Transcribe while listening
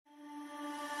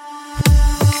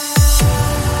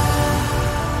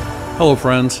Hello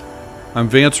friends, I'm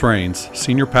Vance Rains,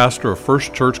 Senior Pastor of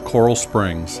First Church Coral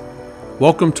Springs.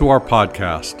 Welcome to our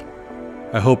podcast.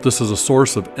 I hope this is a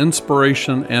source of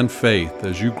inspiration and faith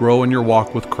as you grow in your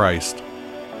walk with Christ.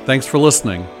 Thanks for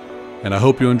listening, and I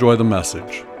hope you enjoy the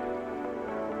message.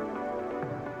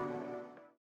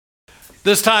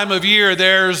 This time of year,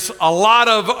 there's a lot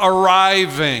of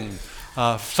arriving.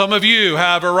 Some of you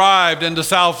have arrived into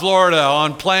South Florida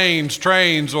on planes,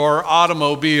 trains, or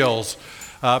automobiles.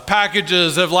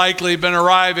 Packages have likely been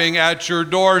arriving at your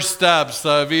doorsteps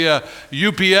via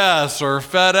UPS or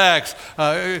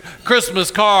FedEx.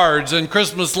 Christmas cards and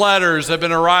Christmas letters have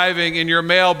been arriving in your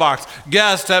mailbox.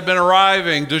 Guests have been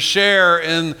arriving to share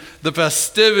in the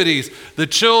festivities. The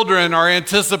children are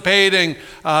anticipating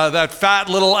that fat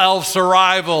little elf's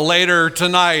arrival later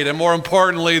tonight, and more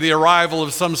importantly, the arrival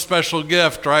of some special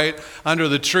gift right under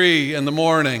the tree in the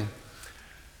morning.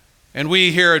 And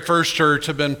we here at First Church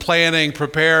have been planning,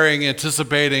 preparing,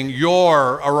 anticipating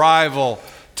your arrival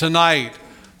tonight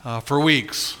for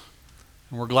weeks.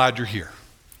 And we're glad you're here.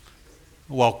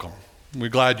 Welcome. We're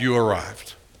glad you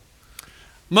arrived.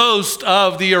 Most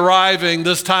of the arriving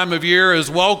this time of year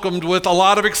is welcomed with a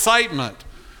lot of excitement.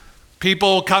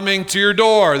 People coming to your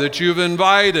door that you've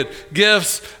invited,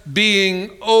 gifts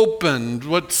being opened,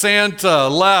 what Santa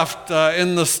left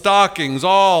in the stockings,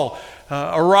 all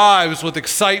arrives with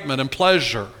excitement and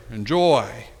pleasure and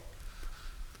joy.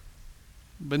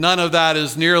 But none of that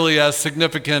is nearly as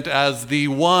significant as the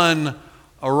one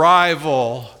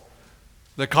arrival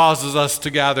that causes us to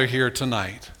gather here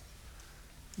tonight.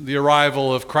 The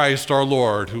arrival of Christ our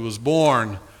Lord, who was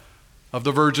born of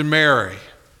the Virgin Mary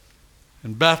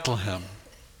in Bethlehem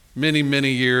many,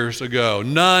 many years ago.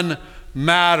 None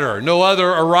matter. No other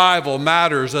arrival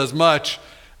matters as much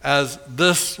as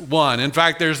this one. In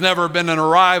fact, there's never been an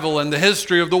arrival in the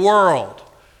history of the world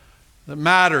that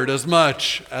mattered as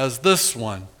much as this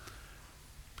one,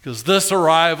 because this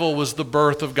arrival was the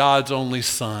birth of God's only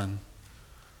Son,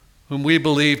 whom we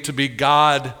believe to be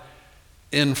God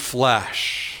in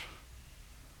flesh.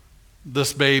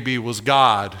 This baby was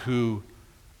God who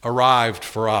arrived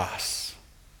for us.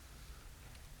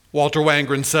 Walter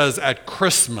Wangerin says, at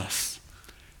Christmas,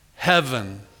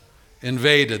 heaven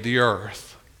invaded the earth.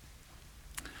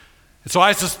 And so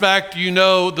I suspect you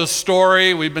know the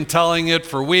story. We've been telling it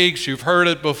for weeks. You've heard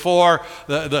it before.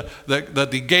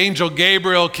 The angel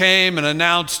Gabriel came and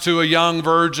announced to a young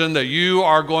virgin that you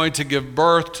are going to give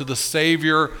birth to the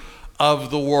Savior of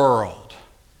the world.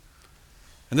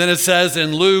 And then it says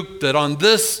in Luke that on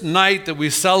this night that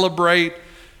we celebrate,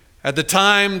 at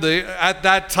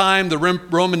that time, the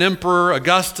Roman Emperor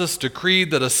Augustus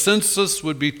decreed that a census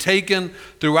would be taken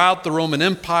throughout the Roman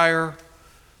Empire.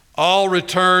 All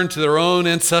returned to their own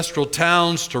ancestral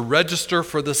towns to register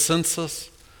for the census.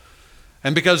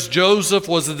 And because Joseph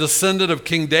was a descendant of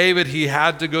King David, he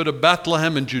had to go to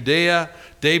Bethlehem in Judea,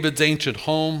 David's ancient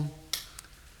home.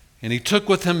 And he took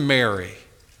with him Mary,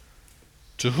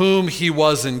 to whom he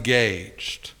was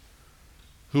engaged,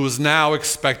 who was now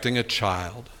expecting a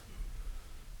child.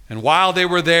 And while they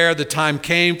were there, the time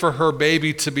came for her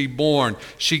baby to be born.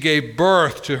 She gave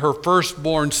birth to her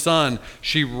firstborn son.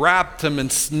 She wrapped him in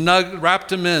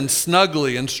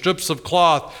snugly in strips of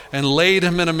cloth and laid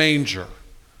him in a manger,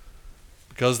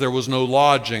 because there was no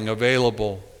lodging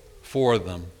available for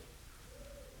them.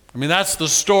 I mean, that's the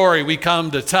story we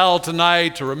come to tell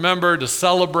tonight, to remember, to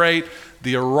celebrate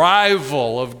the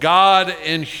arrival of God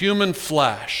in human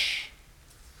flesh.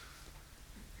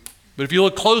 But if you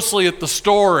look closely at the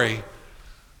story,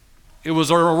 it was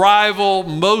an arrival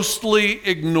mostly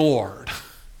ignored,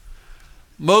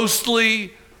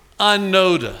 mostly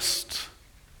unnoticed,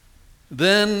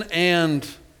 then and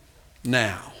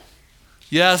now.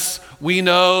 Yes, we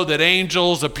know that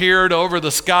angels appeared over the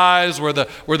skies where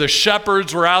the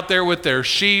shepherds were out there with their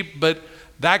sheep, but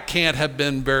that can't have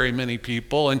been very many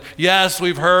people. And yes,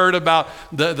 we've heard about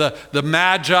the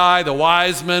magi, the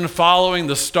wise men following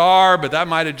the star, but that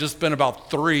might have just been about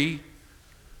 3.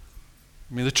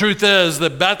 I mean, the truth is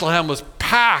that Bethlehem was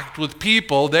packed with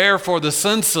people there for the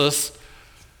census,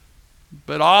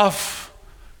 but off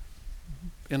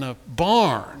in a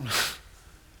barn,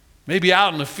 maybe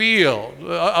out in the field,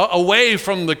 away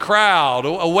from the crowd,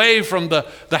 away from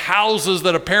the houses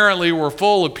that apparently were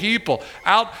full of people,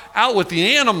 out with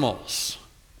the animals.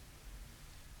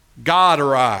 God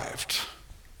arrived,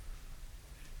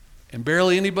 and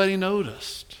barely anybody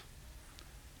noticed.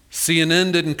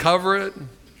 CNN didn't cover it,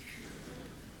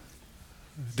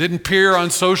 didn't appear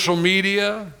on social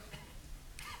media,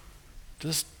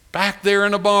 just back there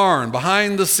in a barn,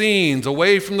 behind the scenes,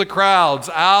 away from the crowds,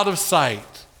 out of sight.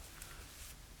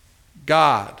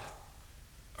 God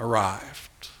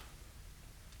arrived.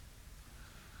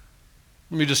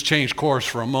 Let me just change course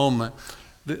for a moment.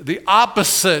 The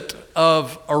opposite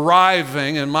of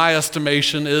arriving, in my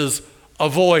estimation, is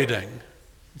avoiding.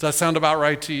 Does that sound about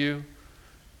right to you?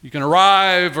 You can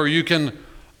arrive or you can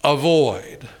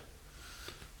avoid.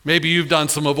 Maybe you've done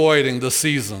some avoiding this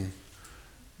season.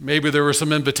 Maybe there were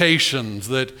some invitations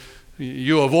that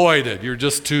you avoided. You're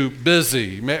just too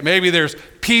busy. Maybe there's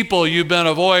people you've been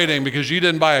avoiding because you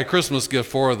didn't buy a Christmas gift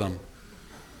for them.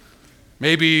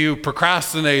 Maybe you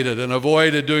procrastinated and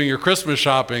avoided doing your Christmas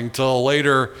shopping till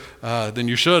later than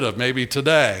you should have. Maybe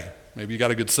today. Maybe you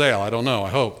got a good sale. I don't know. I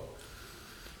hope.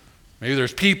 Maybe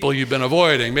there's people you've been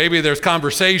avoiding. Maybe there's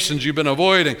conversations you've been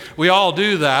avoiding. We all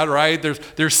do that, right?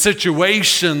 There's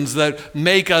situations that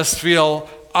make us feel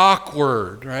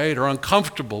awkward, right, or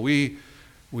uncomfortable. We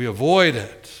avoid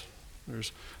it.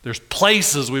 There's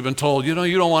places we've been told, you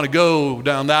don't want to go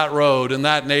down that road in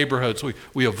that neighborhood, so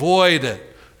we avoid it.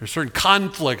 There's certain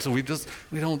conflicts that we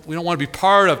don't want to be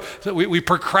part of. So we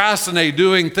procrastinate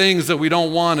doing things that we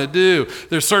don't want to do.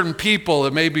 There's certain people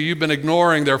that maybe you've been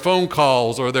ignoring their phone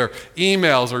calls or their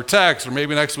emails or texts, or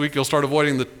maybe next week you'll start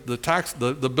avoiding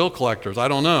the bill collectors. I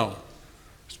don't know.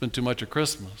 It's been too much at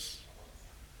Christmas.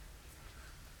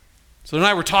 So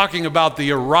tonight we're talking about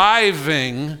the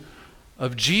arriving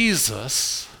of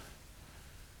Jesus.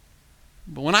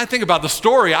 But when I think about the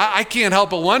story, I can't help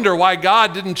but wonder why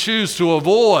God didn't choose to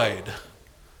avoid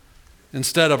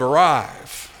instead of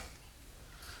arrive.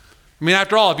 I mean,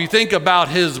 after all, if you think about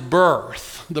his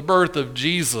birth, the birth of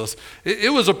Jesus,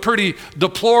 it was a pretty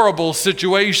deplorable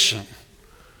situation.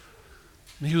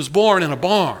 He was born in a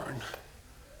barn.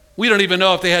 We don't even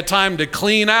know if they had time to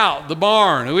clean out the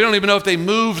barn. We don't even know if they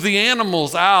moved the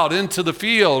animals out into the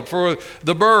field for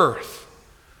the birth.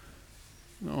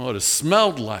 We don't know what it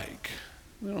smelled like.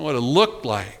 We don't know what it looked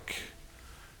like.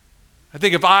 I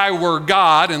think if I were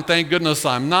God, and thank goodness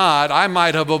I'm not, I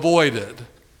might have avoided. I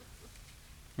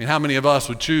mean, how many of us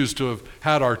would choose to have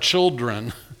had our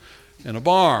children in a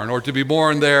barn or to be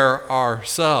born there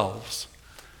ourselves?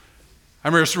 I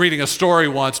remember reading a story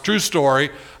once, true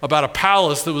story, about a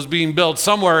palace that was being built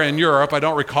somewhere in Europe, I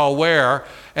don't recall where,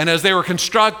 and as they were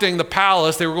constructing the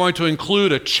palace, they were going to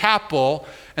include a chapel,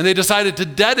 and they decided to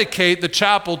dedicate the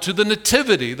chapel to the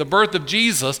Nativity, the birth of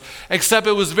Jesus, except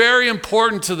it was very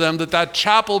important to them that that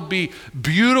chapel be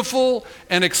beautiful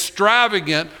and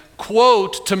extravagant,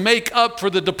 quote, to make up for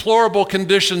the deplorable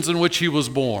conditions in which he was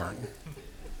born.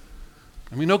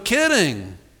 I mean, no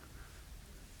kidding.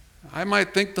 I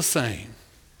might think the same.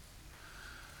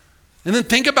 And then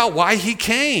think about why he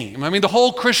came. I mean, the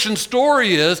whole Christian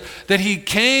story is that he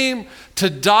came to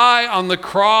die on the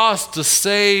cross to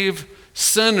save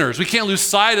sinners. We can't lose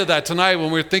sight of that tonight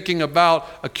when we're thinking about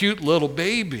a cute little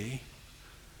baby.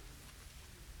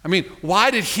 I mean, why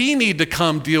did he need to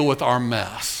come deal with our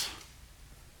mess?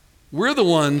 We're the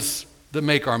ones that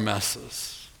make our messes.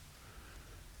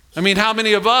 I mean, how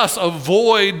many of us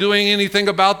avoid doing anything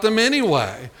about them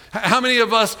anyway? How many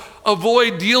of us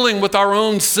avoid dealing with our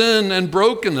own sin and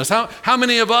brokenness? How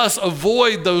many of us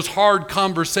avoid those hard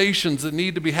conversations that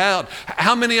need to be had?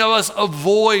 How many of us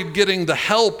avoid getting the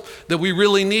help that we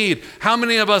really need? How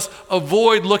many of us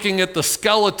avoid looking at the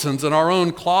skeletons in our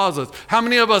own closets? How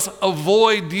many of us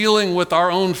avoid dealing with our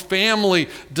own family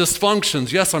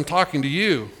dysfunctions? Yes, I'm talking to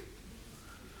you.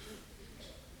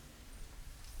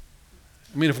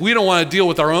 I mean, if we don't want to deal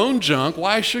with our own junk,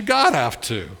 why should God have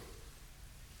to?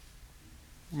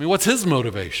 I mean, what's his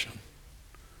motivation?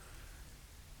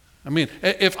 I mean,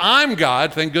 if I'm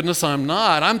God, thank goodness I'm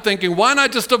not, I'm thinking, why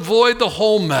not just avoid the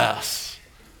whole mess?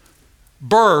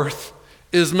 Birth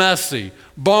is messy.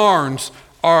 Barns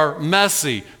are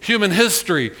messy. Human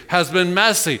history has been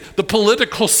messy. The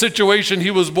political situation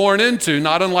he was born into,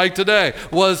 not unlike today,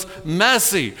 was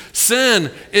messy.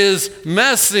 Sin is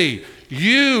messy.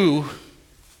 You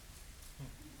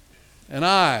and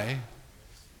I,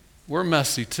 we're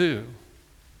messy too.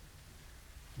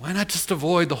 Why not just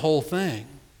avoid the whole thing?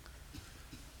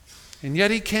 And yet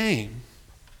he came.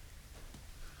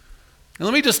 And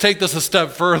let me just take this a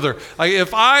step further.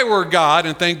 If I were God,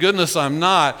 and thank goodness I'm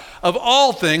not, of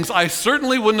all things, I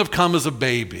certainly wouldn't have come as a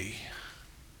baby.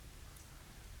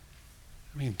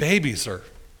 I mean, babies are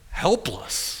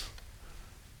helpless,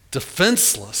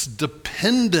 defenseless,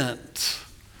 dependent.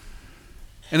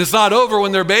 And it's not over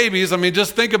when they're babies. I mean,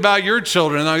 just think about your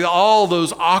children. I mean, all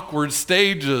those awkward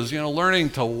stages,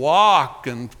 learning to walk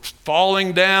and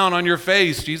falling down on your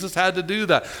face. Jesus had to do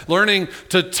that. Learning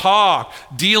to talk,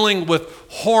 dealing with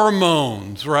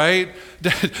hormones, right?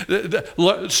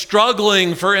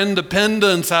 Struggling for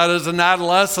independence as an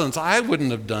adolescent. I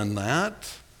wouldn't have done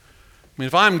that. I mean,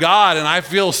 if I'm God and I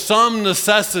feel some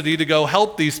necessity to go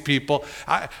help these people,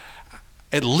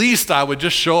 at least I would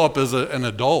just show up as an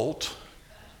adult.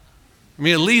 I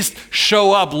mean, at least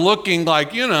show up looking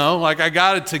like, like I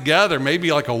got it together,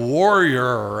 maybe like a warrior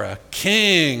or a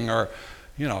king or,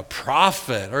 a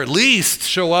prophet, or at least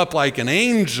show up like an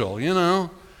angel,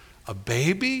 A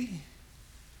baby?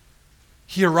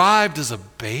 He arrived as a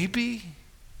baby?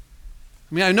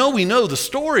 I mean, I know we know the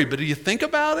story, but do you think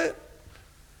about it?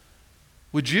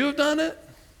 Would you have done it?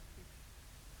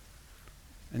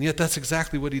 And yet that's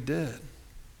exactly what he did.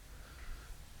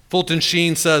 Fulton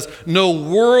Sheen says, no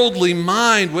worldly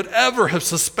mind would ever have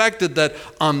suspected that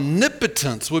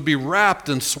omnipotence would be wrapped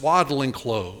in swaddling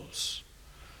clothes,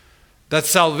 that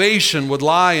salvation would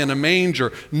lie in a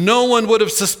manger. No one would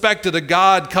have suspected a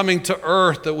God coming to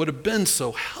earth that would have been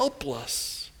so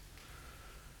helpless.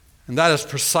 And that is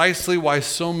precisely why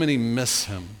so many miss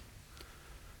him.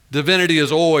 Divinity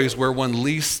is always where one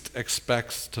least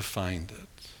expects to find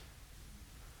it.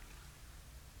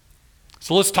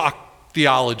 So let's talk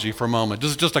theology for a moment.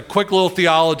 This is just a quick little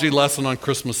theology lesson on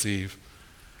Christmas Eve.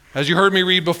 As you heard me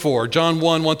read before, John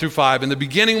 1:1-5, in the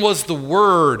beginning was the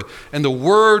Word, and the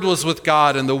Word was with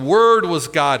God, and the Word was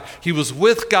God. He was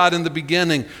with God in the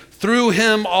beginning. Through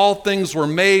him all things were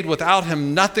made. Without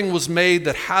him nothing was made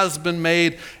that has been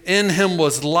made. In him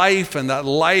was life, and that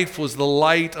life was the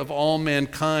light of all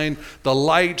mankind. The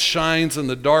light shines in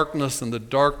the darkness, and the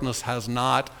darkness has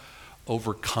not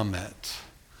overcome it.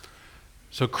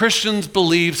 So Christians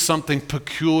believe something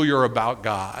peculiar about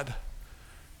God.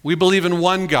 We believe in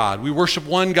one God. We worship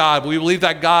one God. We believe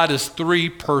that God is three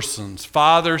persons,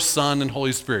 Father, Son, and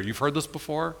Holy Spirit. You've heard this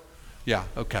before? Yeah,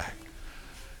 okay.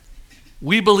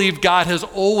 We believe God has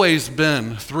always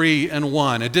been three and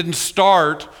one. It didn't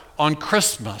start on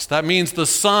Christmas. That means the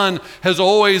Son has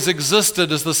always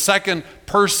existed as the second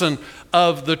person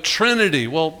of the Trinity.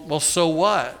 Well, so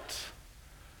what?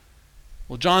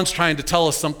 Well, John's trying to tell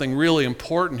us something really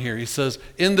important here. He says,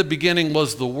 in the beginning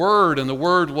was the Word, and the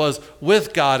Word was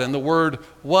with God, and the Word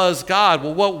was God.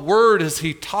 Well, what Word is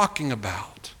he talking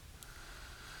about?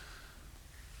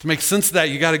 To make sense of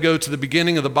that, you got to go to the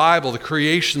beginning of the Bible, the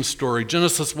creation story.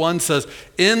 Genesis 1 says,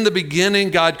 in the beginning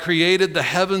God created the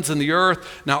heavens and the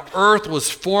earth. Now earth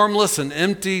was formless and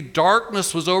empty.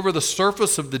 Darkness was over the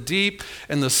surface of the deep,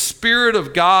 and the Spirit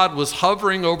of God was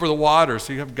hovering over the waters.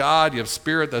 So you have God, you have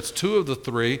Spirit, that's two of the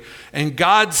three. And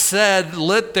God said,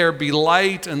 let there be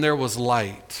light, and there was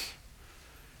light.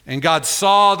 And God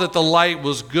saw that the light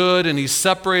was good, and he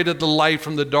separated the light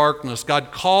from the darkness.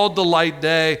 God called the light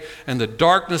day, and the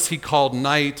darkness he called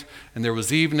night. And there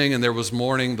was evening, and there was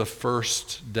morning the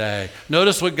first day.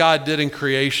 Notice what God did in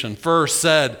creation. First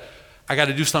said, I got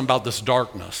to do something about this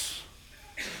darkness.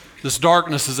 This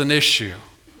darkness is an issue.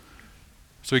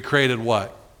 So he created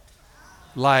what?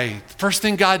 Light. First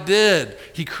thing God did,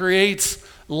 he creates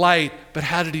light. But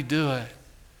how did he do it?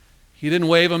 He didn't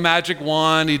wave a magic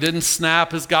wand. He didn't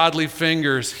snap his godly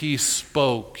fingers. He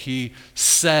spoke. He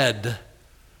said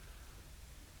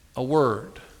a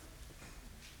word.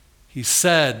 He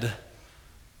said,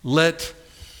 let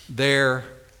there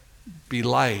be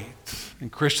light.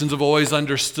 And Christians have always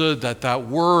understood that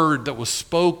word that was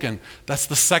spoken, that's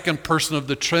the second person of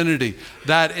the Trinity.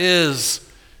 That is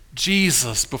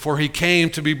Jesus, before he came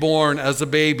to be born as a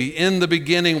baby. In the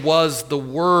beginning was the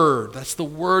Word. That's the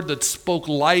Word that spoke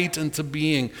light into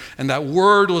being. And that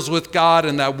Word was with God,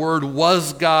 and that Word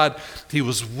was God. He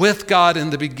was with God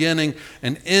in the beginning,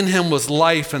 and in him was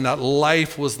life, and that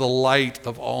life was the light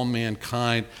of all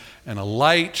mankind. And a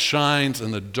light shines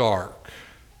in the dark,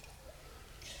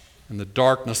 and the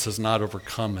darkness has not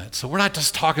overcome it. So we're not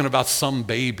just talking about some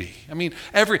baby. I mean,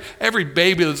 every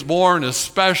baby that's born is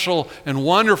special and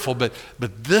wonderful, but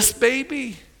this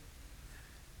baby,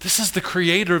 this is the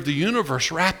creator of the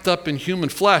universe wrapped up in human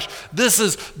flesh. This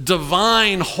is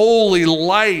divine, holy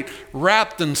light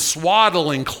wrapped in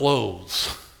swaddling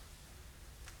clothes.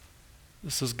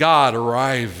 This is God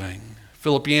arriving.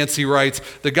 Philip Yancey writes,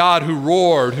 the God who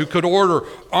roared, who could order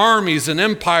armies and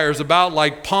empires about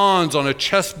like pawns on a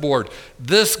chessboard,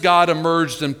 this God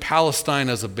emerged in Palestine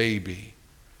as a baby,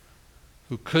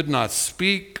 who could not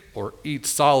speak or eat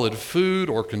solid food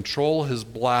or control his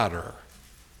bladder,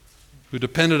 who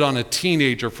depended on a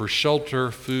teenager for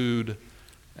shelter, food,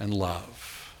 and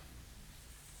love.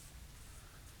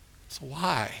 So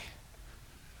why?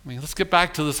 I mean, let's get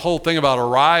back to this whole thing about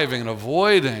arriving and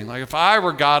avoiding. Like, if I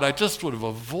were God, I just would have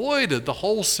avoided the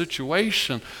whole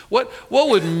situation. What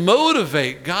would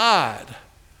motivate God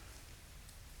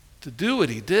to do what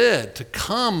he did, to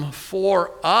come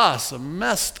for us, a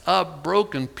messed up,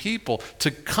 broken people,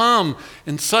 to come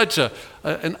in such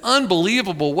an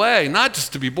unbelievable way, not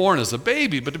just to be born as a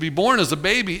baby, but to be born as a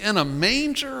baby in a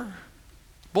manger?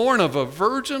 born of a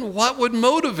virgin, what would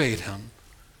motivate him?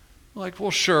 Like,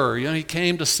 well, sure, he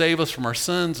came to save us from our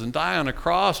sins and die on a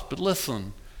cross, but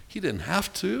listen, he didn't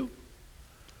have to.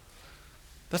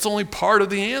 That's only part of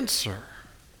the answer.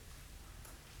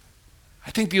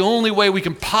 I think the only way we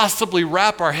can possibly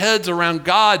wrap our heads around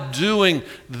God doing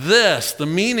this, the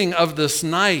meaning of this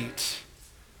night,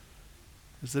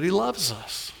 is that he loves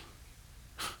us.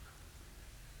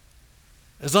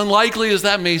 As unlikely as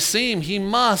that may seem, he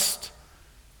must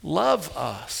love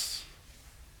us.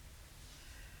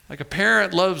 Like a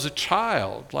parent loves a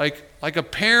child, like a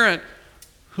parent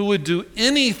who would do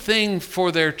anything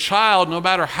for their child no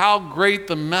matter how great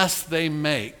the mess they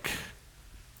make.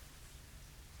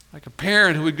 Like a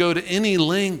parent who would go to any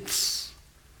lengths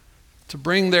to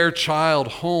bring their child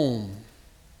home.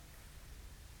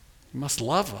 He must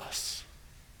love us.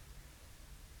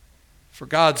 For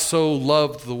God so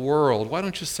loved the world, why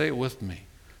don't you say it with me?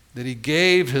 That he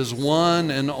gave his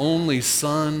one and only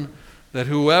Son, that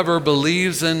whoever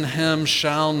believes in him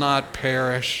shall not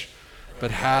perish,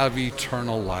 but have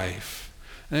eternal life.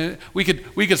 And we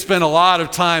could spend a lot of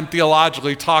time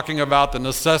theologically talking about the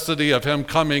necessity of him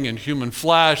coming in human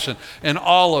flesh and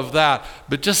all of that.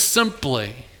 But just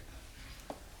simply,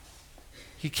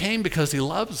 he came because he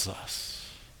loves us.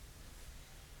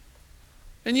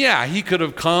 And yeah, he could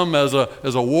have come as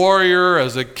a warrior,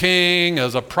 as a king,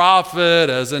 as a prophet,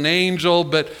 as an angel,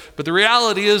 but the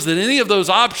reality is that any of those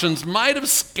options might have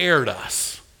scared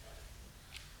us.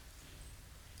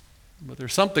 But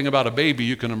there's something about a baby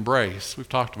you can embrace. We've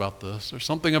talked about this. There's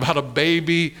something about a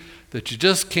baby that you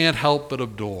just can't help but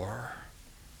adore.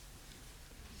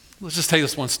 Let's just take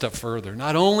this one step further.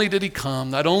 Not only did he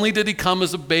come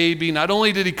as a baby, not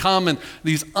only did he come in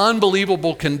these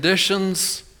unbelievable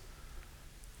conditions.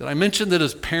 Did I mention that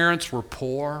his parents were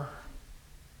poor?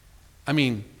 I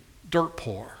mean, dirt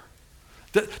poor.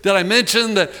 Did I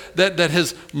mention that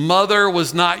his mother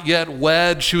was not yet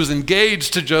wed? She was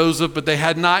engaged to Joseph, but they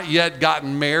had not yet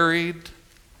gotten married.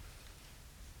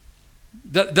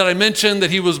 Did I mention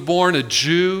that he was born a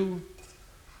Jew?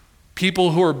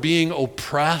 People who are being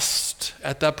oppressed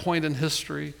at that point in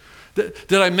history.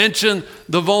 Did I mention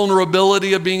the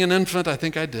vulnerability of being an infant? I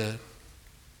think I did.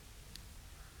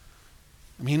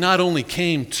 He not only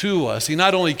came to us, he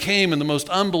not only came in the most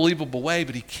unbelievable way,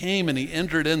 but he came and he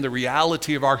entered in the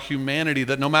reality of our humanity,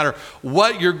 that no matter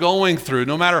what you're going through,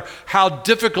 no matter how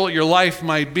difficult your life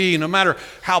might be, no matter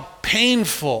how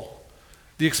painful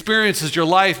the experiences your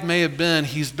life may have been,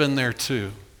 he's been there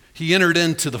too. He entered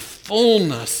into the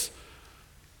fullness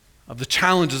of the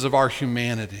challenges of our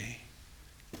humanity.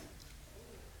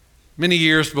 Many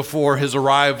years before his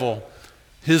arrival,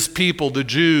 his people, the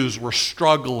Jews, were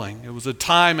struggling. It was a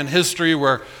time in history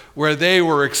where they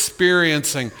were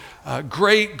experiencing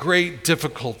great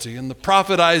difficulty. And the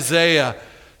prophet Isaiah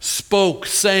spoke,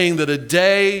 saying that a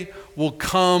day will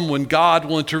come when God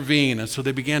will intervene. And so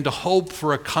they began to hope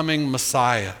for a coming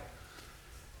Messiah.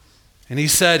 And he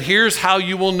said, here's how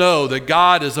you will know that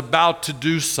God is about to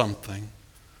do something.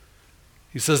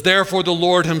 He says, therefore the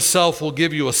Lord himself will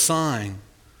give you a sign.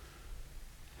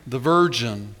 The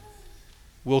virgin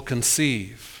will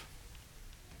conceive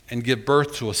and give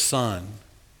birth to a son,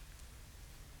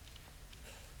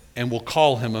 and will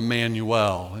call him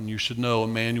Emmanuel. And you should know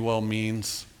Emmanuel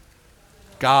means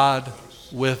God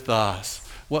with us.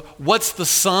 What's the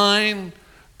sign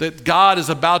that God is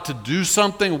about to do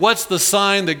something? What's the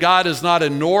sign that God is not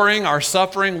ignoring our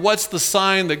suffering? What's the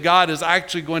sign that God is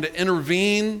actually going to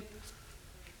intervene?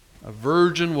 A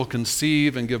virgin will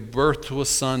conceive and give birth to a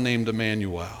son named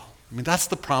Emmanuel. That's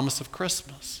the promise of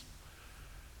Christmas.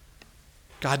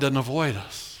 God doesn't avoid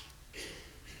us.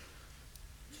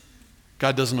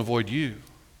 God doesn't avoid you.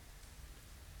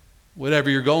 Whatever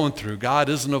you're going through, God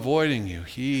isn't avoiding you.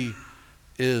 He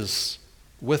is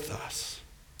with us.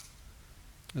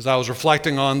 As I was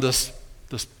reflecting on this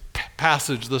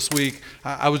passage this week,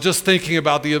 I was just thinking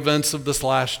about the events of this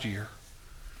last year.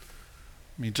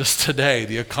 Just today,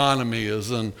 the economy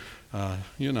is in,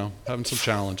 having some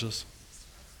challenges.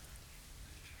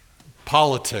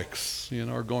 Politics,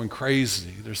 are going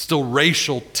crazy. There's still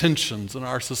racial tensions in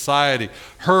our society,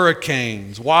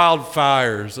 hurricanes,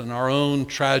 wildfires, and our own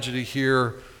tragedy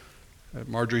here at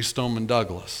Marjory Stoneman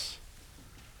Douglas.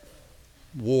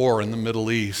 War in the Middle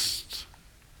East.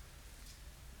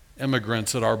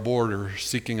 Immigrants at our border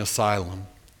seeking asylum.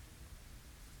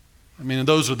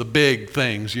 Those are the big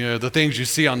things, the things you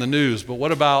see on the news. But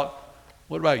what about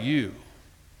you?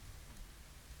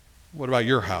 What about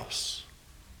your house?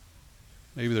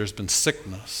 Maybe there's been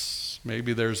sickness.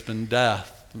 Maybe there's been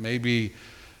death. Maybe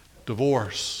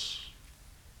divorce.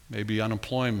 Maybe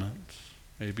unemployment.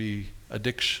 Maybe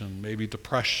addiction, maybe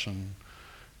depression,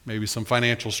 maybe some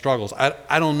financial struggles.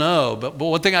 I don't know, but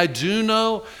one thing I do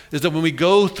know is that when we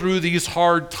go through these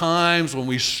hard times, when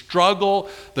we struggle,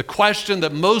 the question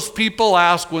that most people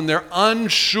ask when they're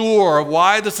unsure of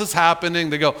why this is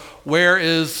happening, they go, where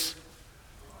is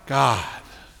God?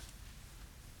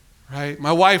 Right?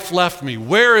 My wife left me.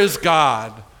 Where is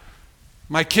God?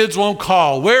 My kids won't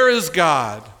call. Where is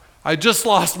God? I just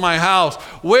lost my house.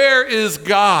 Where is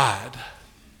God?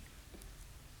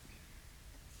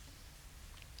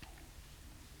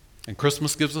 And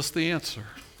Christmas gives us the answer,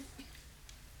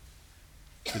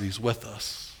 that He's with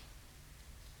us.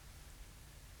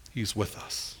 He's with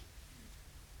us.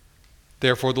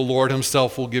 Therefore, the Lord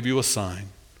Himself will give you a sign.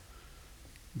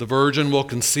 The virgin will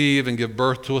conceive and give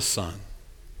birth to a son,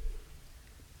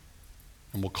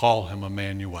 and we'll call Him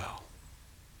Emmanuel,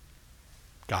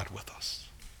 God with us.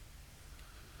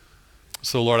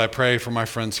 So, Lord, I pray for my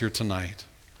friends here tonight.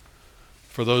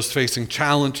 For those facing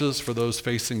challenges, for those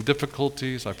facing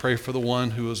difficulties, I pray for the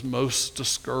one who is most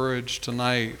discouraged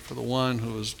tonight, for the one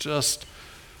who is just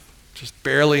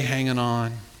barely hanging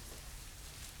on.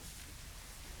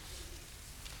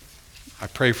 I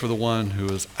pray for the one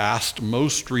who has asked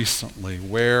most recently,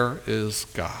 where is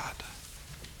God?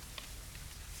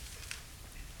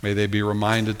 May they be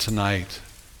reminded tonight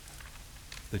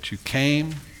that you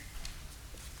came,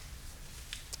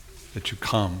 that you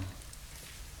come,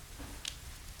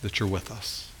 that you're with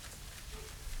us.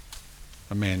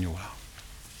 Emmanuel.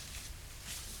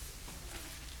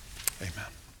 Amen.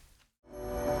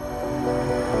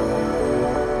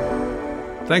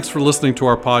 Thanks for listening to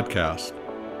our podcast.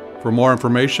 For more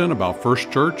information about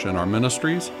First Church and our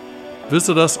ministries,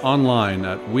 visit us online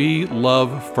at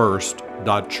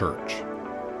welovefirst.church.